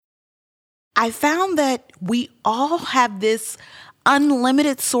I found that we all have this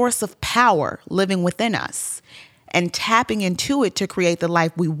unlimited source of power living within us, and tapping into it to create the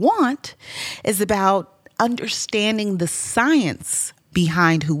life we want is about understanding the science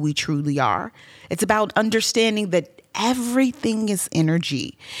behind who we truly are. It's about understanding that everything is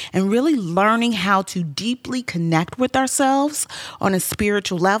energy and really learning how to deeply connect with ourselves on a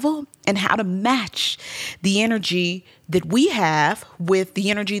spiritual level and how to match the energy that we have with the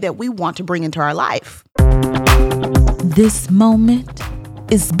energy that we want to bring into our life. This moment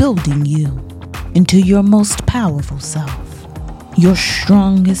is building you into your most powerful self, your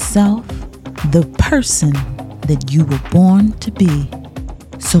strongest self, the person that you were born to be.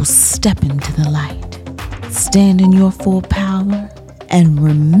 So step into the light, stand in your full power, and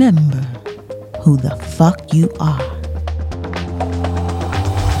remember who the fuck you are.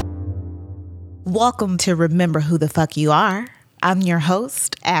 Welcome to Remember Who the Fuck You Are. I'm your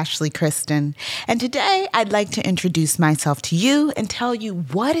host, Ashley Kristen, and today I'd like to introduce myself to you and tell you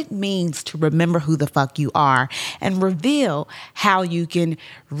what it means to remember who the fuck you are and reveal how you can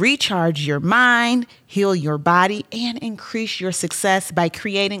recharge your mind, heal your body, and increase your success by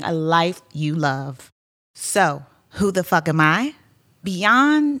creating a life you love. So, who the fuck am I?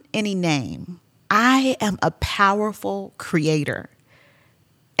 Beyond any name, I am a powerful creator,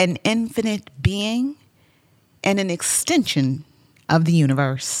 an infinite being, and an extension of the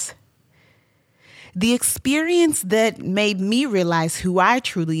universe. The experience that made me realize who I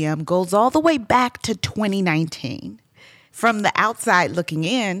truly am goes all the way back to 2019. From the outside looking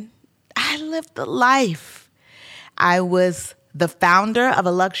in, I lived the life. I was the founder of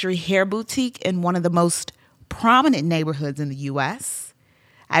a luxury hair boutique in one of the most prominent neighborhoods in the U.S.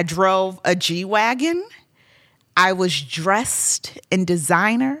 I drove a G-Wagon. I was dressed in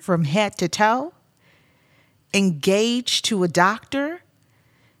designer from head to toe. Engaged to a doctor.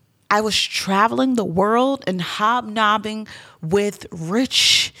 I was traveling the world and hobnobbing with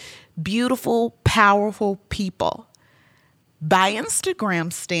rich, beautiful, powerful people. By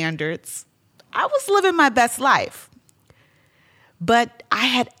Instagram standards, I was living my best life. But I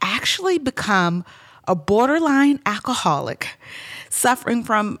had actually become a borderline alcoholic, suffering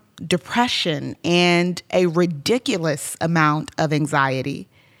from depression and a ridiculous amount of anxiety.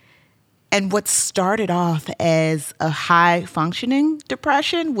 And what started off as a high-functioning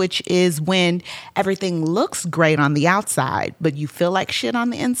depression, which is when everything looks great on the outside, but you feel like shit on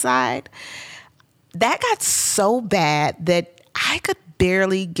the inside, that got so bad that I could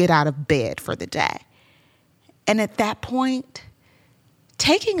barely get out of bed for the day. And at that point,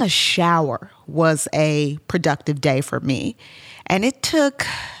 taking a shower was a productive day for me. And it took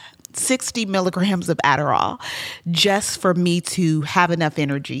 60 milligrams of Adderall just for me to have enough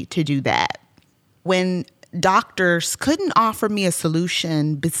energy to do that. When doctors couldn't offer me a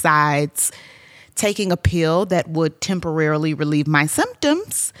solution besides taking a pill that would temporarily relieve my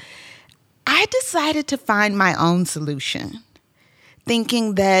symptoms, I decided to find my own solution,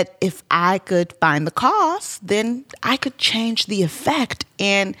 thinking that if I could find the cause, then I could change the effect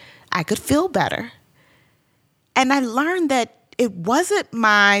and I could feel better. And I learned that it wasn't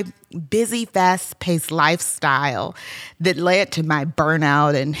my busy, fast-paced lifestyle that led to my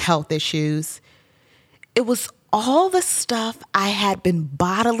burnout and health issues. It was all the stuff I had been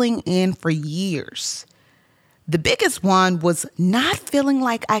bottling in for years. The biggest one was not feeling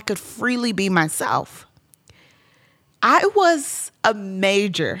like I could freely be myself. I was a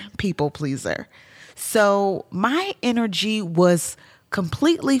major people pleaser, so my energy was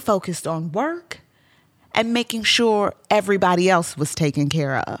completely focused on work and making sure everybody else was taken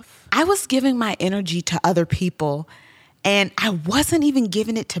care of. I was giving my energy to other people, and I wasn't even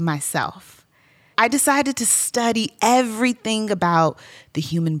giving it to myself. I decided to study everything about the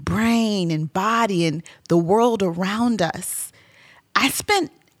human brain and body and the world around us. I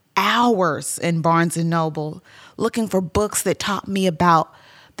spent hours in Barnes & Noble looking for books that taught me about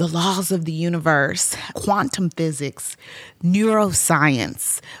the laws of the universe, quantum physics,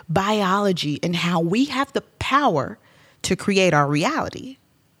 neuroscience, biology, and how we have the power to create our reality.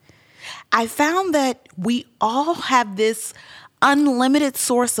 I found that we all have this unlimited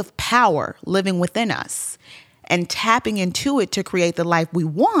source of power living within us, and tapping into it to create the life we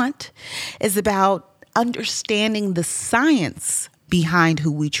want is about understanding the science behind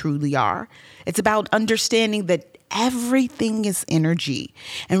who we truly are. It's about understanding that everything is energy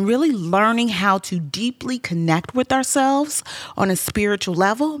and really learning how to deeply connect with ourselves on a spiritual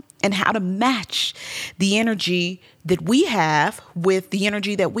level and how to match the energy that we have with the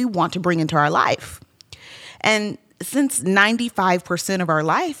energy that we want to bring into our life. And since 95% of our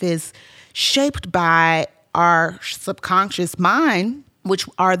life is shaped by our subconscious mind, which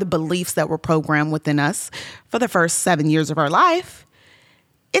are the beliefs that were programmed within us for the first 7 years of our life,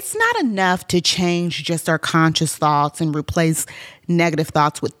 it's not enough to change just our conscious thoughts and replace negative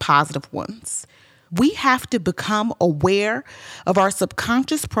thoughts with positive ones. We have to become aware of our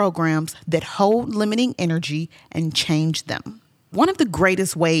subconscious programs that hold limiting energy and change them. One of the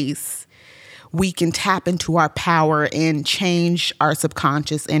greatest ways we can tap into our power and change our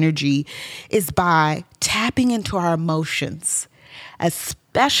subconscious energy is by tapping into our emotions,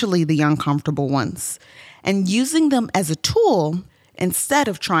 especially the uncomfortable ones, and using them as a tool instead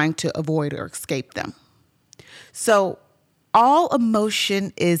of trying to avoid or escape them. So all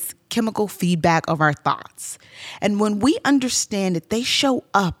emotion is chemical feedback of our thoughts. And when we understand that they show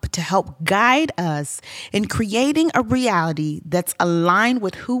up to help guide us in creating a reality that's aligned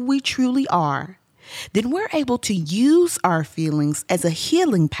with who we truly are, then we're able to use our feelings as a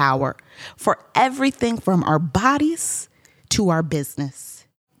healing power for everything from our bodies to our business.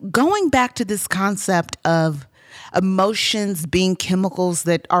 Going back to this concept of emotions being chemicals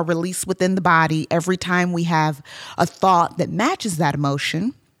that are released within the body every time we have a thought that matches that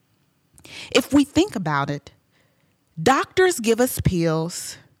emotion, if we think about it, doctors give us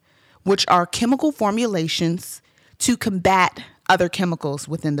pills, which are chemical formulations to combat other chemicals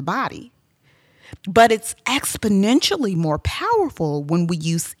within the body. But it's exponentially more powerful when we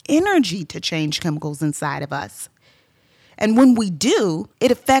use energy to change chemicals inside of us. And when we do,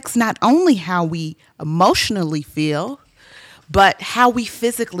 it affects not only how we emotionally feel, but how we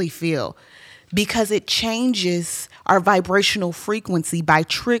physically feel, because it changes our vibrational frequency by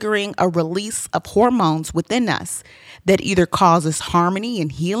triggering a release of hormones within us that either causes harmony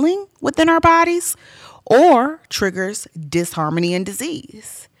and healing within our bodies or triggers disharmony and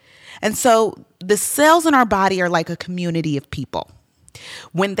disease. And so the cells in our body are like a community of people.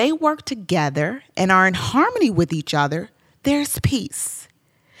 When they work together and are in harmony with each other, there's peace.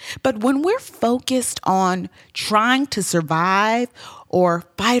 But when we're focused on trying to survive or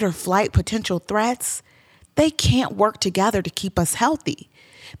fight or flight potential threats, they can't work together to keep us healthy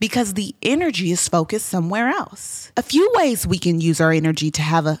because the energy is focused somewhere else. A few ways we can use our energy to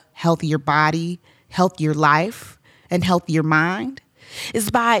have a healthier body, healthier life, and healthier mind is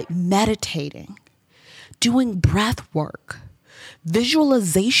by meditating, doing breath work,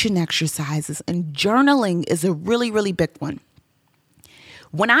 visualization exercises, and journaling is a really, really big one.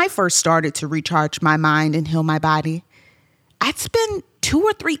 When I first started to recharge my mind and heal my body, I'd spend 2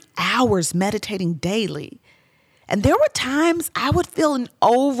 or 3 hours meditating daily. And there were times I would feel an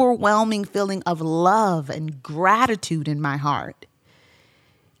overwhelming feeling of love and gratitude in my heart.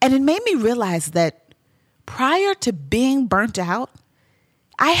 And it made me realize that prior to being burnt out,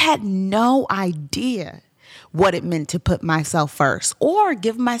 I had no idea what it meant to put myself first or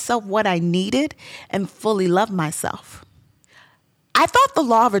give myself what I needed and fully love myself. I thought the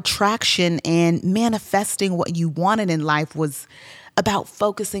law of attraction and manifesting what you wanted in life was about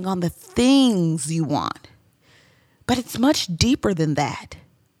focusing on the things you want. But it's much deeper than that.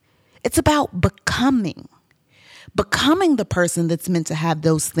 It's about becoming the person that's meant to have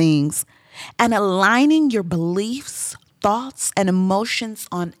those things and aligning your beliefs, thoughts, and emotions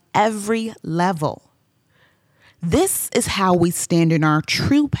on every level. This is how we stand in our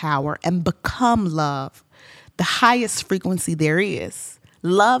true power and become love, the highest frequency there is.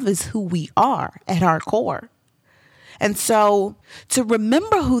 Love is who we are at our core. And so to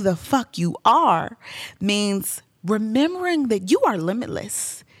remember who the fuck you are means remembering that you are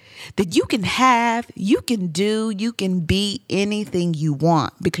limitless, that you can have, you can do, you can be anything you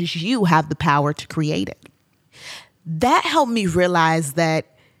want because you have the power to create it. That helped me realize that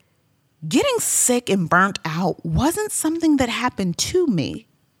getting sick and burnt out wasn't something that happened to me.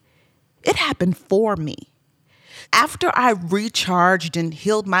 It happened for me. After I recharged and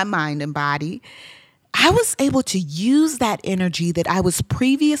healed my mind and body, I was able to use that energy that I was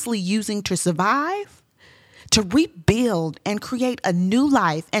previously using to survive to rebuild and create a new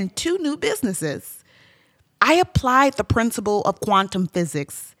life and 2 new businesses. I applied the principle of quantum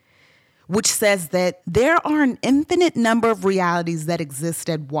physics, which says that there are an infinite number of realities that exist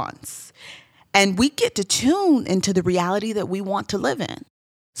at once, and we get to tune into the reality that we want to live in.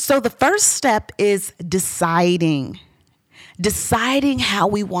 So the first step is deciding how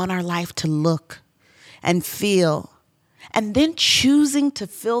we want our life to look and feel, and then choosing to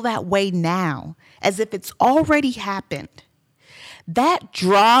feel that way now as if it's already happened. That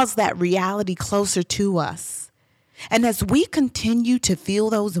draws that reality closer to us. And as we continue to feel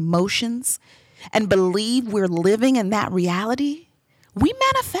those emotions and believe we're living in that reality, we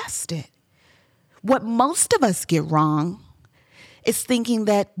manifest it. What most of us get wrong is thinking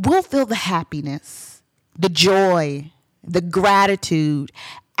that we'll feel the happiness, the joy, the gratitude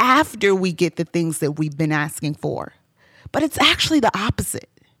after we get the things that we've been asking for. But it's actually the opposite.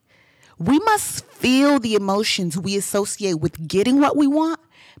 We must feel the emotions we associate with getting what we want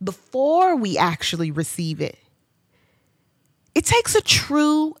before we actually receive it. It takes a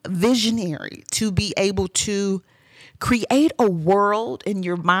true visionary to be able to create a world in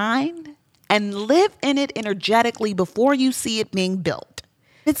your mind and live in it energetically before you see it being built.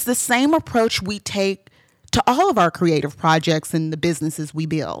 It's the same approach we take to all of our creative projects and the businesses we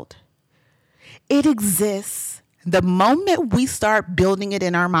build. It exists the moment we start building it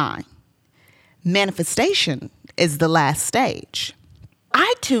in our mind. Manifestation is the last stage.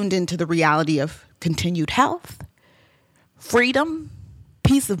 I tuned into the reality of continued health, freedom,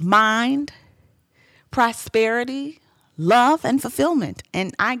 peace of mind, prosperity, love, and fulfillment,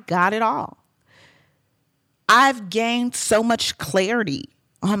 and I got it all. I've gained so much clarity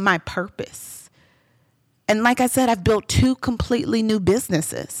on my purpose. And like I said, I've built 2 completely new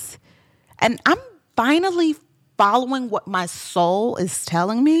businesses. And I'm finally following what my soul is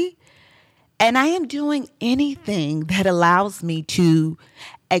telling me. And I am doing anything that allows me to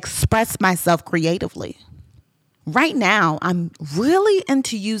express myself creatively. Right now, I'm really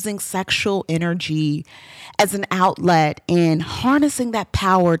into using sexual energy as an outlet and harnessing that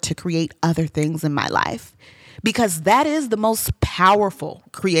power to create other things in my life, because that is the most powerful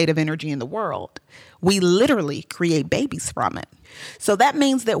creative energy in the world. We literally create babies from it. So that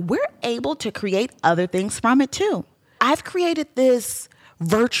means that we're able to create other things from it too. I've created this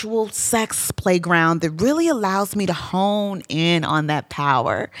virtual sex playground that really allows me to hone in on that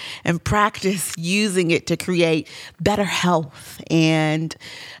power and practice using it to create better health and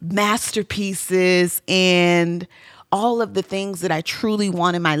masterpieces and all of the things that I truly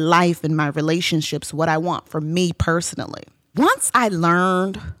want in my life and my relationships, what I want for me personally. Once I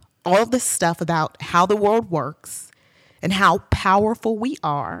learned all this stuff about how the world works and how powerful we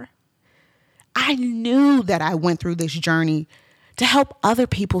are, I knew that I went through this journey to help other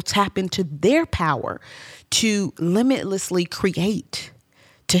people tap into their power to limitlessly create,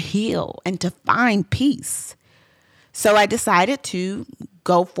 to heal, and to find peace. So I decided to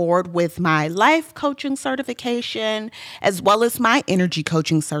go forward with my life coaching certification as well as my energy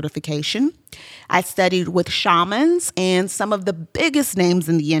coaching certification. I studied with shamans and some of the biggest names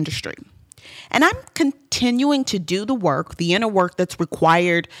in the industry. And I'm continuing to do the work, the inner work that's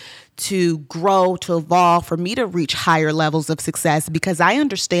required to grow, to evolve, for me to reach higher levels of success, because I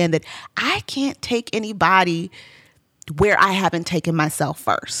understand that I can't take anybody where I haven't taken myself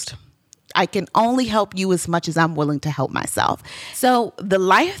first. I can only help you as much as I'm willing to help myself. So the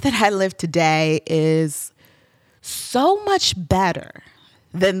life that I live today is so much better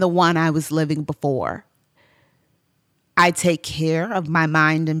than the one I was living before. I take care of my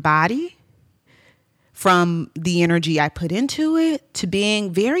mind and body, from the energy I put into it to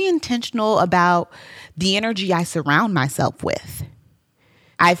being very intentional about the energy I surround myself with.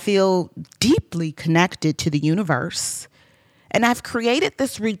 I feel deeply connected to the universe, and I've created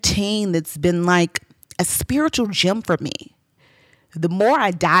this routine that's been like a spiritual gym for me. The more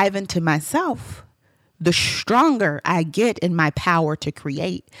I dive into myself, the stronger I get in my power to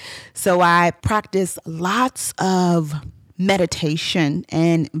create. So I practice lots of meditation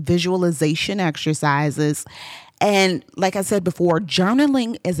and visualization exercises. And like I said before,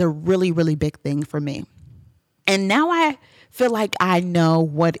 journaling is a really, really big thing for me. And now I feel like I know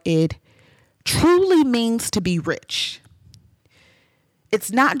what it truly means to be rich.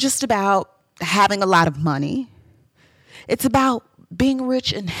 It's not just about having a lot of money. It's about being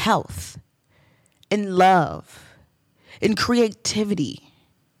rich in health, in love, in creativity,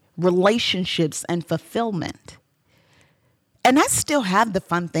 relationships, and fulfillment. And I still have the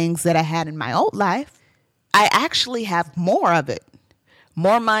fun things that I had in my old life. I actually have more of it.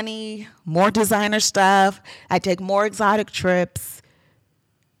 More money, more designer stuff. I take more exotic trips.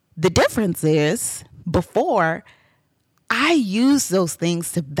 The difference is, before, I used those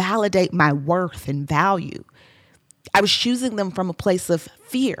things to validate my worth and value. I was choosing them from a place of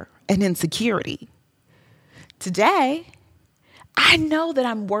fear and insecurity. Today, I know that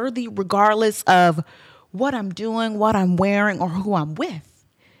I'm worthy regardless of what I'm doing, what I'm wearing, or who I'm with.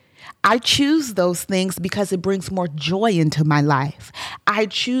 I choose those things because it brings more joy into my life. I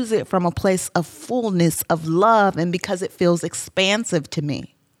choose it from a place of fullness, of love, and because it feels expansive to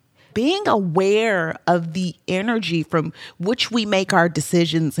me. Being aware of the energy from which we make our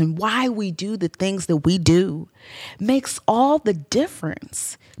decisions and why we do the things that we do makes all the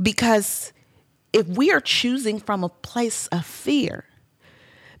difference. Because if we are choosing from a place of fear,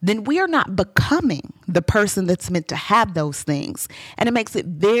 then we are not becoming the person that's meant to have those things. And it makes it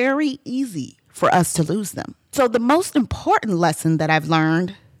very easy for us to lose them. So the most important lesson that I've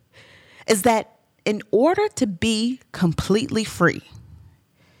learned is that in order to be completely free,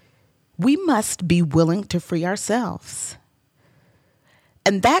 we must be willing to free ourselves.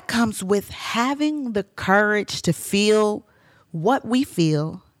 And that comes with having the courage to feel what we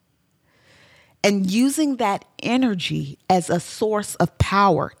feel and using that energy as a source of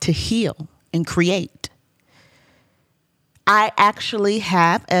power to heal and create. I actually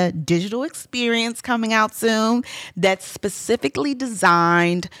have a digital experience coming out soon that's specifically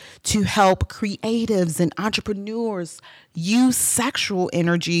designed to help creatives and entrepreneurs use sexual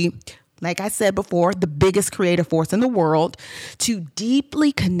energy, like I said before, the biggest creative force in the world, to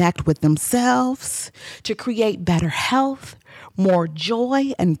deeply connect with themselves, to create better health, more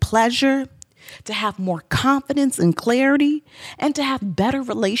joy and pleasure, to have more confidence and clarity, and to have better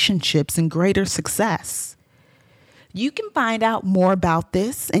relationships and greater success. You can find out more about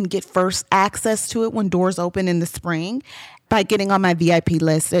this and get first access to it when doors open in the spring by getting on my VIP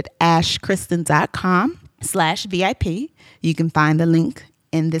list at ashkristen.com/VIP. You can find the link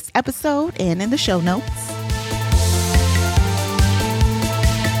in this episode and in the show notes.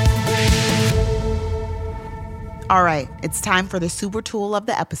 All right, it's time for the super tool of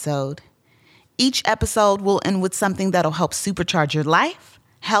the episode. Each episode will end with something that'll help supercharge your life,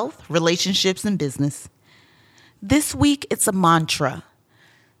 health, relationships, and business. This week, it's a mantra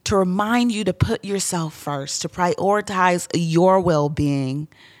to remind you to put yourself first, to prioritize your well-being,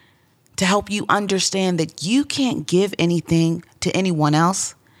 to help you understand that you can't give anything to anyone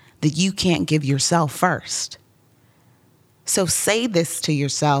else that you can't give yourself first. So say this to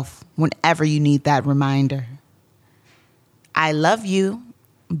yourself whenever you need that reminder. I love you,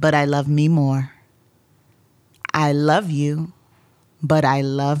 but I love me more. I love you, but I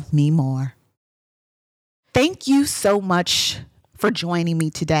love me more. Thank you so much for joining me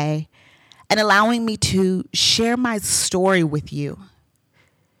today and allowing me to share my story with you.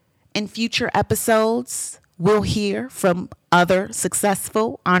 In future episodes, we'll hear from other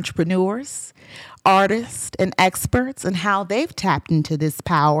successful entrepreneurs, artists, and experts and how they've tapped into this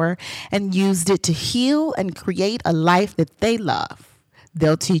power and used it to heal and create a life that they love.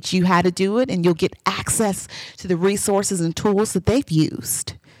 They'll teach you how to do it, and you'll get access to the resources and tools that they've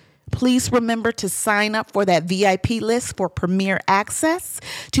used. Please remember to sign up for that VIP list for premier access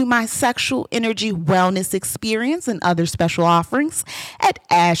to my sexual energy wellness experience and other special offerings at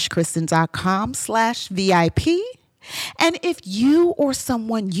ashkristen.com/VIP. And if you or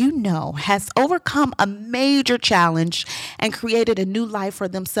someone you know has overcome a major challenge and created a new life for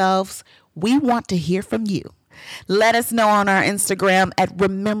themselves, we want to hear from you. Let us know on our Instagram at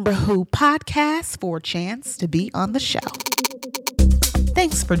Remember Who Podcast for a chance to be on the show.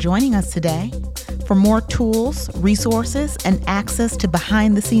 Thanks for joining us today. For more tools, resources, and access to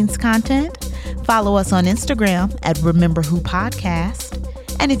behind-the-scenes content, follow us on Instagram at Remember Who Podcast.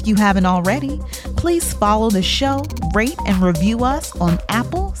 And if you haven't already, please follow the show, rate, and review us on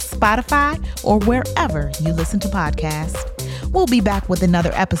Apple, Spotify, or wherever you listen to podcasts. We'll be back with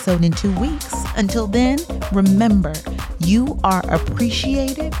another episode in 2 weeks. Until then, remember, you are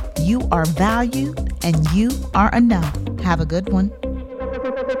appreciated, you are valued, and you are enough. Have a good one.